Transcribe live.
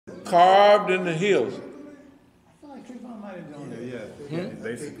carved in the hills. I feel like Trayvon might have done that. Yeah,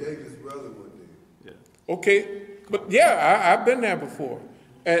 basically. David's brother went there. Yeah. Okay, but yeah, I've been there before.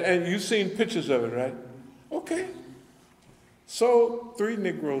 And you've seen pictures of it, right? Okay. So 3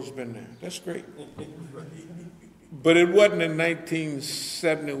 Negroes been there. That's great. But it wasn't in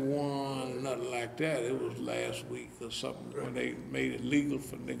 1971, nothing like that. It was last week or something when they made it legal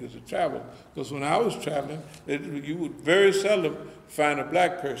for niggas to travel. Because when I was traveling, you would very seldom find a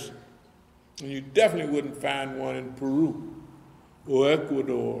black person. And you definitely wouldn't find one in Peru or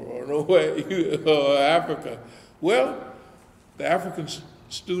Ecuador or nowhere, or Africa. Well, the African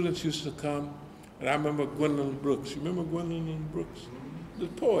students used to come, and I remember Gwendolyn Brooks. You remember Gwendolyn Brooks? The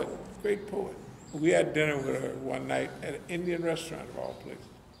poet, great poet. We had dinner with her one night at an Indian restaurant of all places.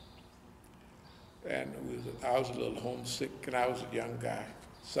 And I was a little homesick, and I was a young guy.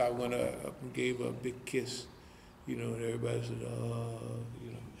 So I went up and gave her a big kiss, and everybody said, oh,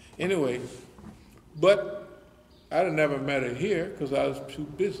 Anyway, but I'd have never met her here because I was too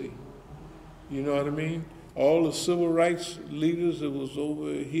busy. You know what I mean? All the civil rights leaders that was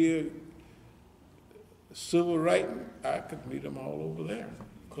over here, civil rights, I could meet them all over there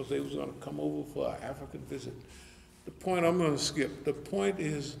because they was going to come over for an African visit. The point I'm going to skip, the point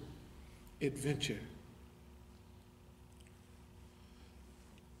is adventure.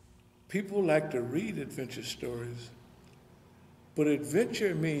 People like to read adventure stories, but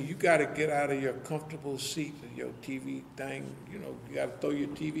adventure means you got to get out of your comfortable seat and your TV thing, you got to throw your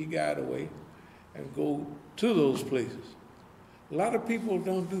TV guide away and go to those places. A lot of people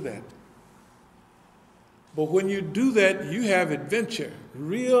don't do that. But when you do that, you have adventure.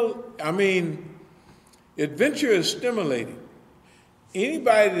 Adventure is stimulating.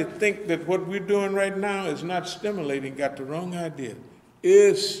 Anybody that think that what we're doing right now is not stimulating got the wrong idea.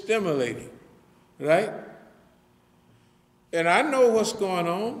 It's stimulating, right? And I know what's going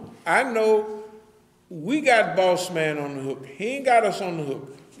on. I know we got boss man on the hook. He ain't got us on the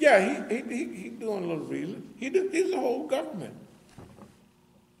hook. Yeah, he doing a little reason. He's the whole government.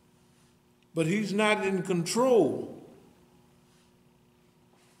 But he's not in control.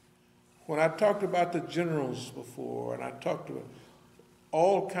 When I talked about the generals before, and I talked about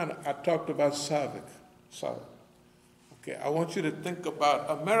I talked about Sabiq. Okay, I want you to think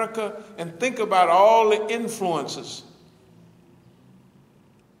about America and think about all the influences.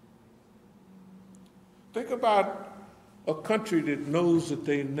 Think about a country that knows that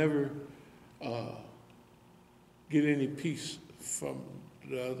they never get any peace from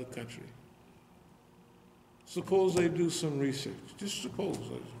the other country. Suppose they do some research, just suppose.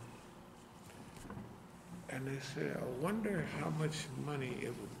 And they say, I wonder how much money it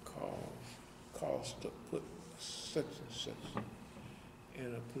would cost to put such and such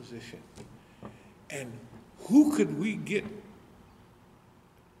in a position. And who could we get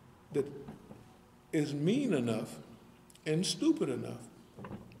that is mean enough and stupid enough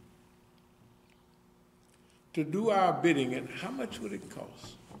to do our bidding, and how much would it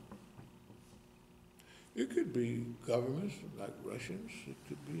cost? It could be governments like Russians, it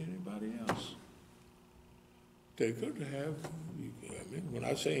could be anybody else. They could have, when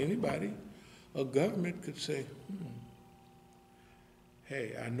I say anybody, a government could say,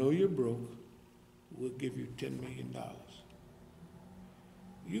 hey, I know you're broke, we'll give you $10 million.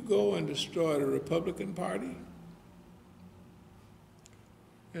 You go and destroy the Republican Party,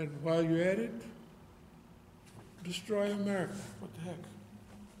 and while you're at it, destroy America. What the heck?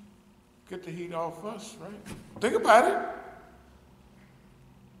 Get the heat off us, right? Think about it.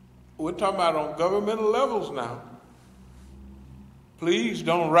 We're talking about on governmental levels now. Please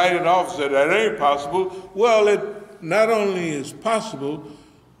don't write it off and say that ain't possible. Well, it not only is possible,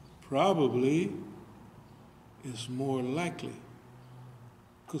 probably is more likely.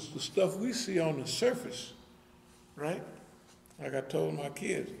 Because the stuff we see on the surface, right? Like I told my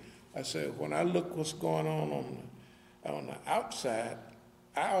kids, I said, when I look what's going on the outside,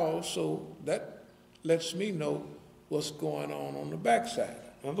 that lets me know what's going on the backside.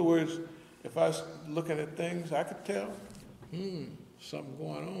 In other words, if I was looking at things, I could tell, something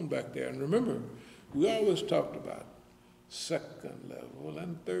going on back there. And remember, we always talked about second level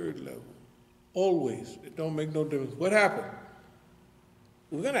and third level. Always. It don't make no difference. What happened?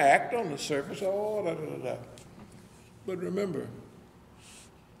 We're going to act on the surface, But remember,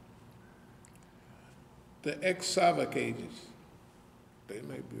 the ex-Sabiq agents, they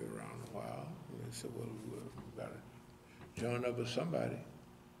may be around a while. And they said, well, we've got to join up with somebody.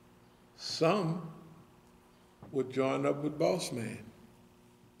 Some would join up with boss man.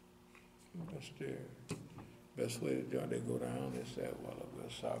 That's their best way to join. They go down, they say, well, the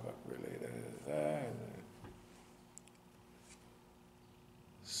Sabiq really,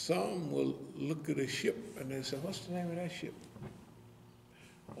 Some will look at a ship and they say, what's the name of that ship?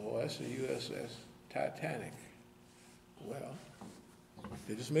 Oh, that's the USS Titanic. Well,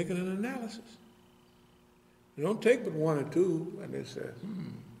 they're just making an analysis. They don't take but one or two, and they say,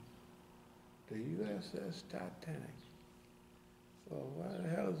 the USS Titanic. Well, why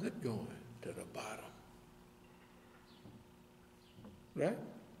the hell is it going to the bottom? Right?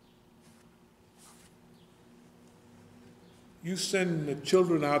 You send the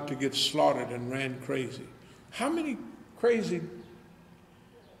children out to get slaughtered and ran crazy. How many crazy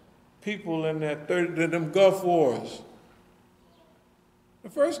people in them Gulf Wars? The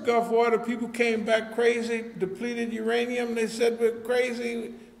first Gulf War, the people came back crazy, depleted uranium. They said we're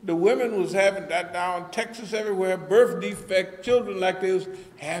crazy. The women was having that down in Texas everywhere, birth defect, children like they was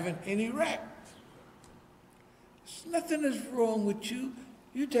having in Iraq. Nothing is wrong with you.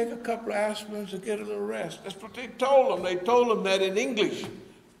 You take a couple of aspirins and get a little rest. That's what they told them. They told them that in English,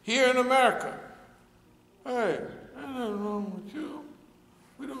 here in America. Hey, ain't nothing wrong with you.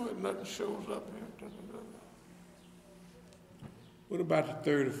 We don't have nothing shows up here. What about the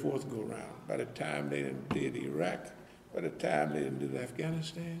third or fourth go round? By the time they did Iraq, by the time they did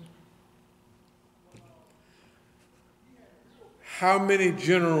Afghanistan? How many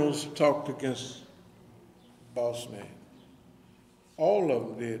generals talked against boss man? All of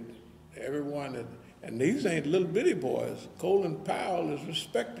them did. Everyone, and these ain't little bitty boys. Colin Powell is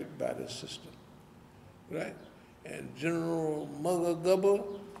respected by this system, right? And General Mugger Gubber.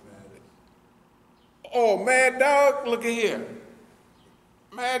 Oh, Mad Dog, look at here.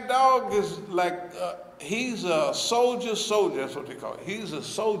 Mad Dog is like, he's a soldier, that's what they call it. He's a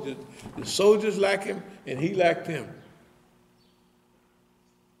soldier. The soldiers like him, and he liked him.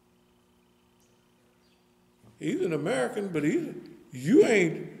 He's an American, but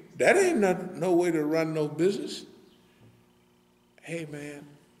that ain't no way to run no business. Hey, man,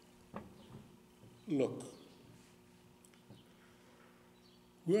 look,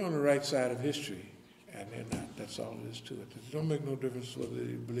 we're on the right side of history. And they're not. That's all there is to it. It don't make no difference whether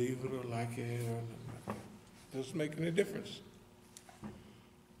they believe it or like it or not. It doesn't make any difference.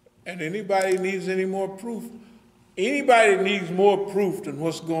 And anybody needs any more proof, anybody needs more proof than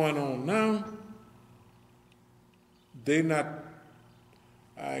what's going on now, they not,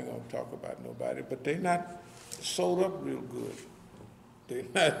 I ain't gonna talk about nobody, but they not sewed up real good. They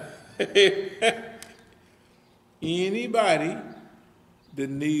not, anybody that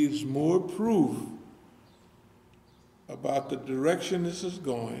needs more proof about the direction this is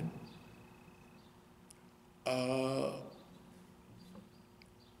going, well,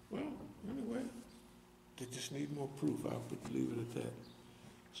 anyway, they just need more proof. I'll leave it at that.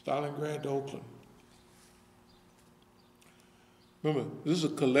 Stalingrad to Oakland. Remember, this is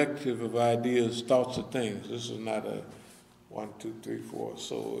a collective of ideas, thoughts, and things. This is not a 1, 2, 3, 4.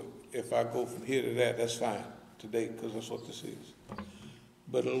 So if I go from here to that, that's fine today, because that's what this is.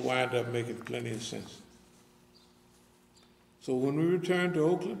 But it'll wind up making plenty of sense. So when we return to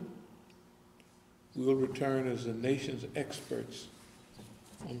Oakland, we'll return as the nation's experts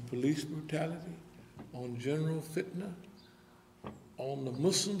on police brutality, on general fitna, on the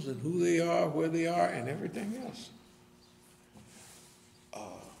Muslims and who they are, where they are, and everything else.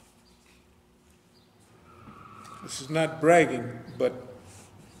 This is not bragging, but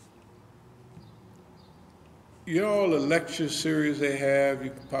you know all the lecture series they have,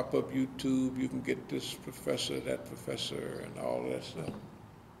 you can pop up YouTube, you can get this professor, that professor, and all that stuff.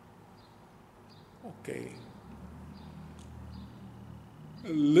 Okay.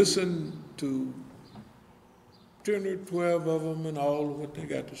 Listen to 10 or 12 of them and all of what they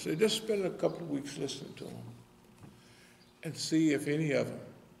got to say. Just spend a couple of weeks listening to them and see if any of them,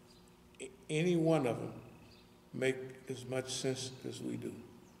 any one of them, make as much sense as we do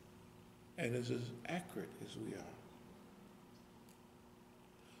and is as accurate as we are.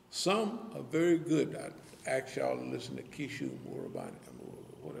 Some are very good. I ask y'all to listen to Kishu Murabani,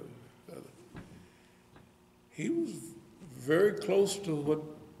 or whatever. He was very close to what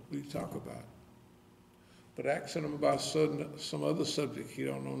we talk about. But asking him about some other subject he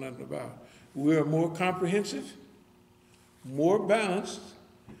don't know nothing about. We're more comprehensive, more balanced,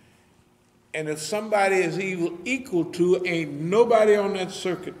 and if somebody is equal to, ain't nobody on that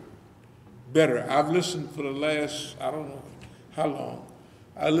circuit better. I've listened for the last, I don't know how long.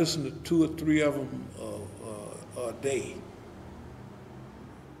 I listen to 2 or 3 of them a day.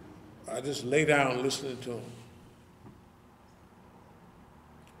 I just lay down listening to them.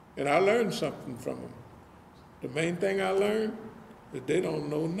 And I learned something from them. The main thing I learned is they don't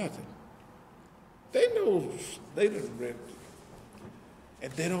know nothing. They know, they didn't read,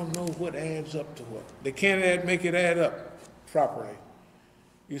 and they don't know what adds up to what. They can't make it add up properly.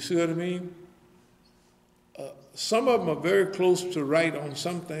 You see what I mean? Some of them are very close to right on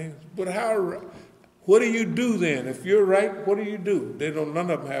some things, but what do you do then? If you're right, what do you do? None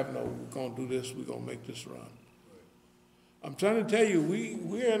of them have no, we're going to do this, we're going to make this run. I'm trying to tell you,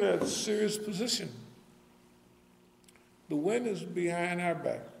 we're in a serious position. The wind is behind our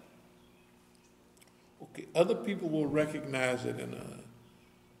back. Okay, other people will recognize it in a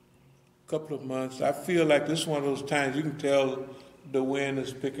couple of months. I feel like this is one of those times you can tell the wind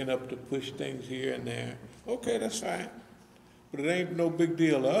is picking up to push things here and there. Okay, that's fine. But it ain't no big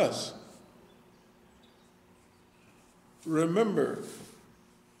deal to us. Remember,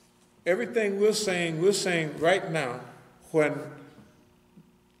 everything we're saying right now, when,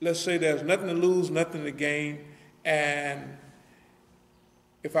 let's say there's nothing to lose, nothing to gain, and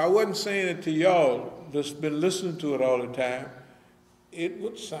if I wasn't saying it to y'all that's been listening to it all the time, it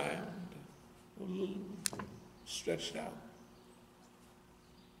would sound a little stretched out,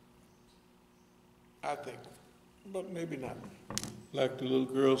 I think, but maybe not. Like the little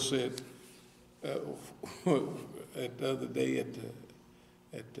girl said the other day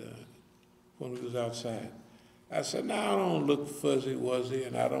when we was outside. I said, "No, I don't look fuzzy-wuzzy,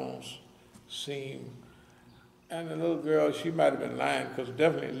 and I don't seem." And the little girl, she might have been lying, because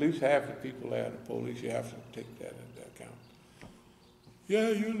definitely at least half the people there are the police. You have to take that into account. Yeah,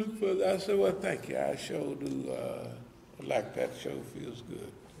 you look fuzzy. I said, "Well, thank you. I sure do like that. Show feels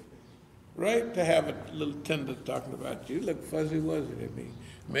good." Right, to have a little tender talking about you. You look fuzzy-wuzzy to me.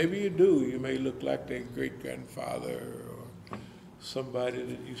 Maybe you do. You may look like their great-grandfather or somebody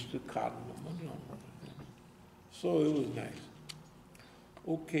that used to coddle them. So it was nice.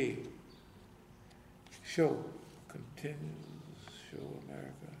 Okay. Show. Continues. Show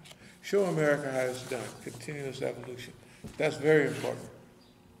America. Show America how it's done. Continuous evolution. That's very important.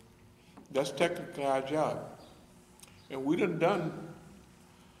 That's technically our job. And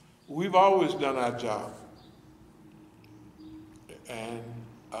we've always done our job. And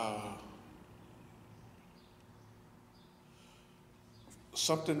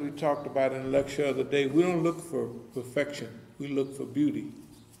something we talked about in the lecture the other day, we don't look for perfection, we look for beauty.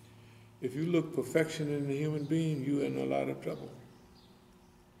 If you look perfection in a human being, you're in a lot of trouble.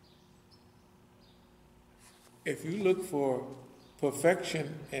 If you look for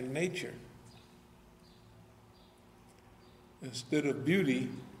perfection in nature instead of beauty,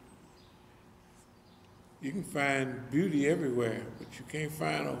 you can find beauty everywhere, but you can't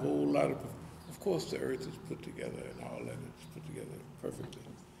find a whole lot of course the earth is put together and all that is put together perfectly.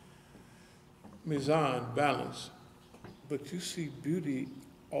 Mizan, balance. But you see beauty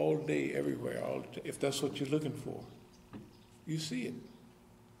all day, everywhere, all the time, if that's what you're looking for. You see it,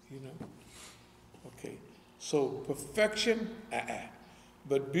 you know. Okay, so perfection,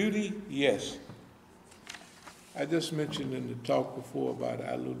 but beauty, yes. I just mentioned in the talk before about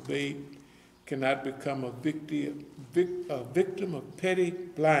Alul Bayt cannot become a victim of petty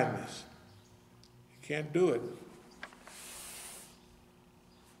blindness. You can't do it.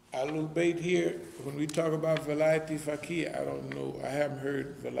 Alul Bayt here, when we talk about Velayati Faqih, I don't know, I haven't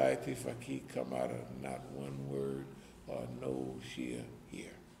heard Velayati Faqih come out of not one word or no Shia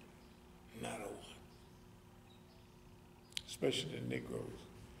here. Not a one. Especially the Negroes.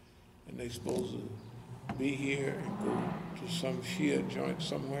 And they supposed to be here and go to some Shia joint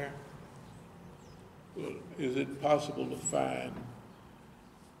somewhere. Well, is it possible to find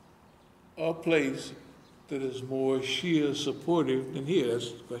a place that is more Shia supportive than here?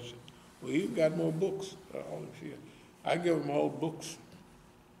 That's the question. Well, you've got more books, all of Shia. I give them all books.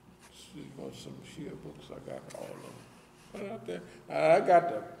 You want some Shia books? I got all of them. Right out there. I got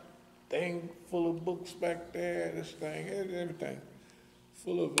the thing full of books back there, this thing, everything.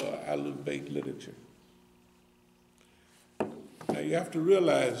 Full of Alul Bayt literature. Now you have to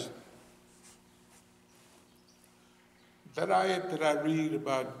realize that ayat that I read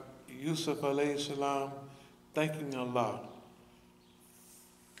about Yusuf alayhi salam thanking Allah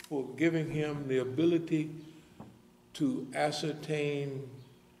for giving him the ability to ascertain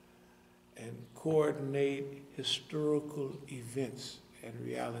and coordinate historical events and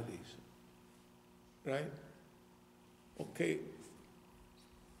realities, right? Okay.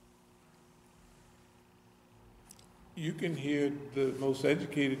 You can hear the most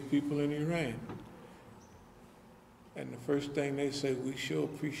educated people in Iran, and the first thing they say, we sure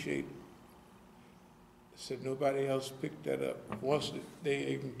appreciate. I said nobody else picked that up. Once they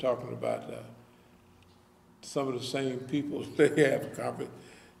even talking about some of the same people they have conference,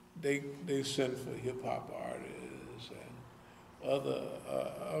 they send for hip hop artists and other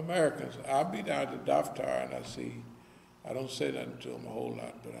Americans. I'll be down to Daftar and I don't say nothing to them a whole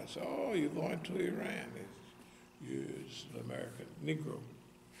lot, but I say, oh, you're going to Iran. You're an American Negro.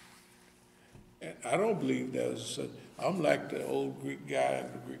 And I don't believe there's such, I'm like the old Greek guy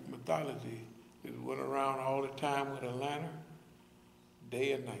in the Greek mythology that went around all the time with a lantern,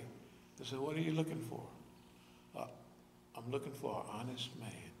 day and night. I said, what are you looking for? I'm looking for an honest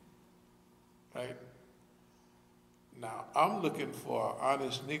man, right? Now, I'm looking for an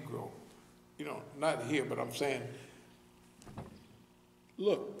honest Negro. You know, not here, but I'm saying,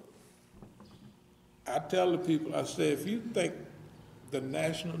 look, I tell the people, I say, if you think the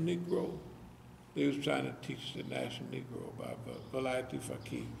national Negro, they was trying to teach the national Negro about Velayati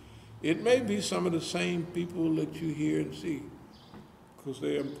Faqih. It may be some of the same people that you hear and see, because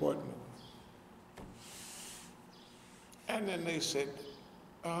they're important. And then they said,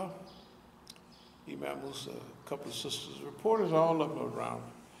 Imam Musa, a couple of sisters, reporters all of them around.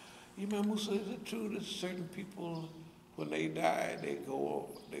 Imam Musa, is it true that certain people, when they die, they go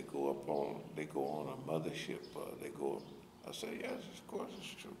on a mothership, they go up? I say, yes, of course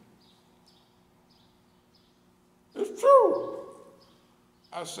it's true. It's true.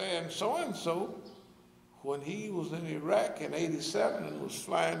 I say, and so, when he was in Iraq in '87 and was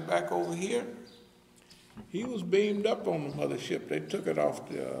flying back over here, he was beamed up on the mothership. They took it off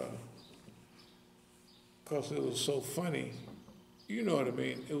because it was so funny. You know what I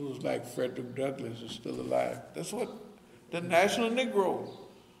mean? It was like Frederick Douglass is still alive. That's what the National Negro.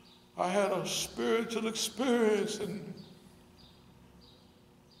 I had a spiritual experience and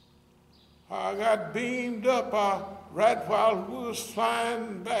I got beamed up right while we was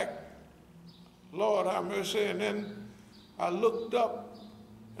flying back. Lord have mercy. And then I looked up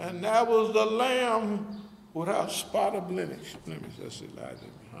and that was the Lamb without spot or blemish. That's Elijah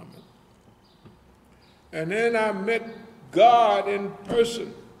Muhammad. And then I met God in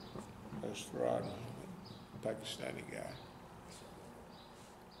person. That's Farad Muhammad, Pakistani guy.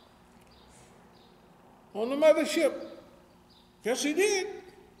 On the mothership. Yes, he did.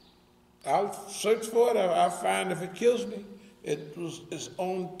 I'll search for it. I'll find if it kills me. It's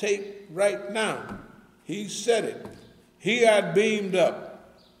on tape right now. He said it. He got beamed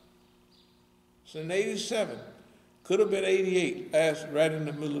up. It's in '87. Could have been '88, right in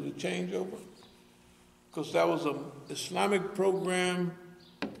the middle of the changeover. Because that was an Islamic program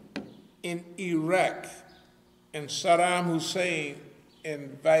in Iraq. And Saddam Hussein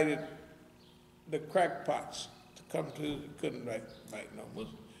invited the crackpots to come to, couldn't invite no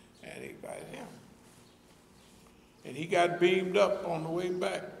Muslim, and he invited him. And he got beamed up on the way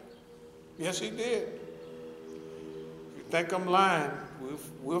back. Yes, he did. If you think I'm lying,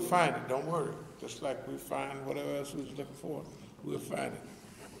 we'll find it, don't worry. Just like we find whatever else we was looking for, we'll find it.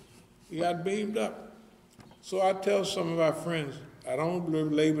 He got beamed up. So I tell some of our friends, I don't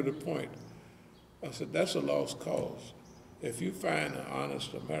belabor the point. I said, that's a lost cause. If you find an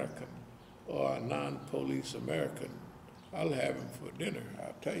honest American or a non-police American, I'll have him for dinner.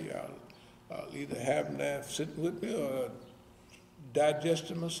 I'll tell you, I'll either have him there sitting with me or digest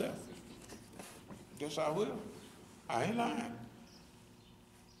him myself. Yes, I will. I ain't lying.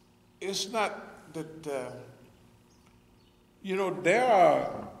 It's not that, you know,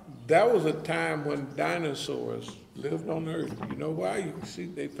 there was a time when dinosaurs lived on Earth. You know why? You can see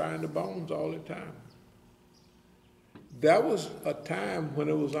they find the bones all the time. That was a time when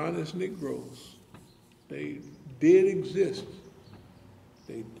it was honest Negroes. They did exist.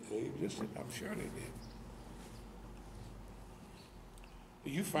 They existed. I'm sure they did.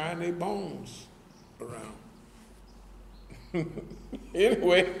 You find their bones around.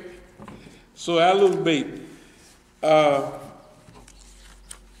 Anyway, so our little baby.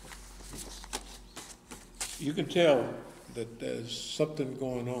 You can tell that there's something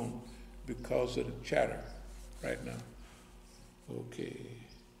going on because of the chatter right now. Okay.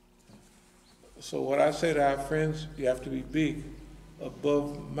 So what I say to our friends, you have to be big,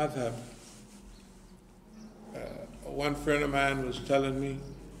 above madhab. One friend of mine was telling me,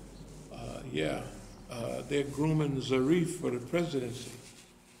 they're grooming Zarif for the presidency.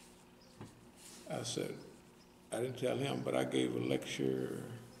 I said, I didn't tell him, but I gave a lecture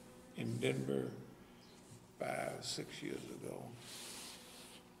in Denver 5, 6 years ago.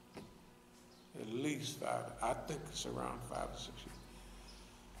 At least 5, I think it's around 5 or 6 years.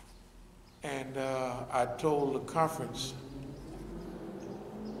 And I told the conference,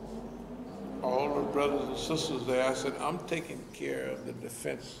 all the brothers and sisters there, I said, I'm taking care of the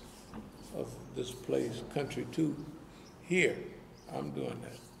defense of this place, country too, here. I'm doing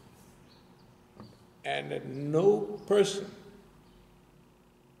that. And that no person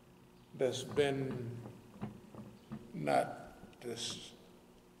that's been not this,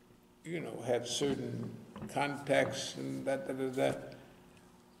 had certain contacts and that,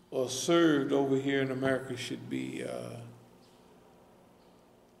 or served over here in America should be,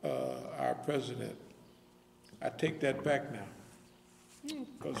 our president. I take that back now.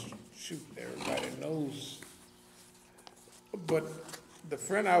 Because, shoot, everybody knows. But the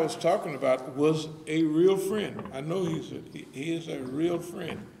friend I was talking about was a real friend. I know he is a real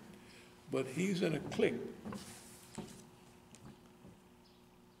friend. But he's in a clique.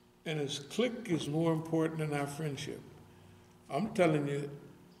 And his clique is more important than our friendship. I'm telling you,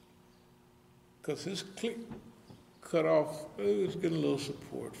 because his clique cut off, he was getting a little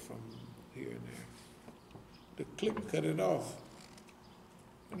support from here and there. The clique cut it off.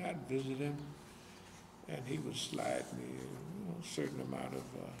 And I'd visit him, and he would slide me a certain amount of,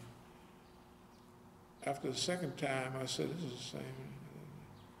 after the second time, I said, this is the same.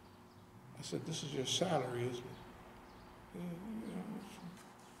 I said, this is your salary, isn't it?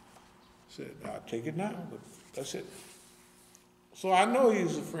 I said, I'll take it now, but that's it. So I know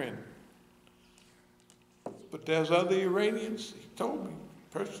he's a friend. But there's other Iranians, he told me,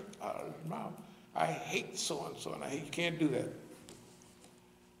 person out of his mouth, I hate so-and-so, and he can't do that.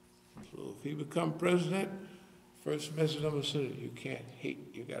 So if he become president, first message I'm gonna send, you can't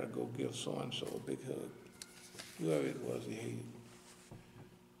hate, you gotta go give so-and-so a big hug. Whoever it was he hated.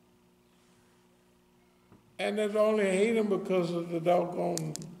 And they only hate him because of the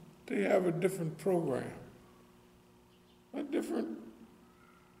doggone, they have a different program. A different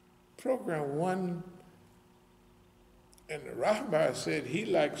program. One, and the rabbi said he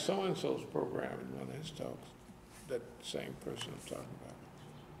liked so-and-so's program in one of his talks. That same person I'm talking about.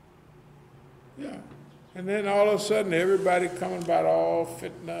 Yeah. And then all of a sudden, everybody coming about all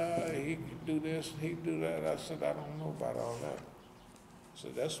fitna, he could do this, he could do that. I said, I don't know about all that. I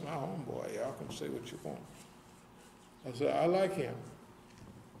said, that's my homeboy. Y'all can say what you want. I said, I like him.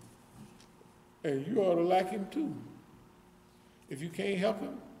 And you ought to like him too. If you can't help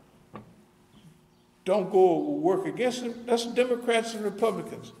him, don't go work against him. That's Democrats and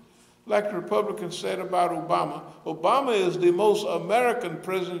Republicans. Like the Republicans said about Obama, Obama is the most American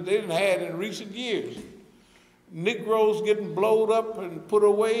president they've had in recent years. Negroes getting blowed up and put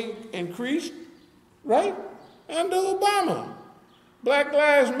away increased, right? Under Obama. Black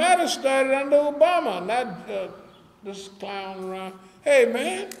Lives Matter started under Obama, not this clown around. Hey,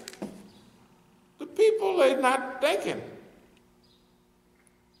 man, the people, they're not thinking,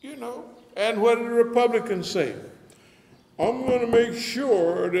 you know. And what did the Republicans say? I'm going to make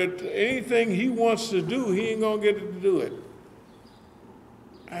sure that anything he wants to do, he ain't going to get to do it.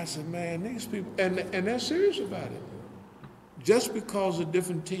 I said, man, these people, and they're serious about it, just because of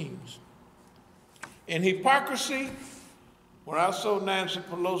different teams. And hypocrisy, when I saw Nancy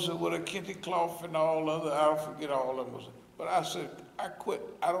Pelosi with a kitty cloth and all other, I'll forget all of them. But I said, I quit.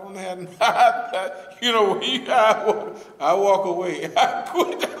 I don't have, you know, I walk away. I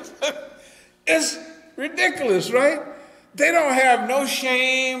quit. It's ridiculous, right? They don't have no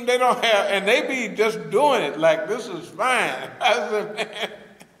shame. They don't have, and they be just doing it like this is fine. I said, man,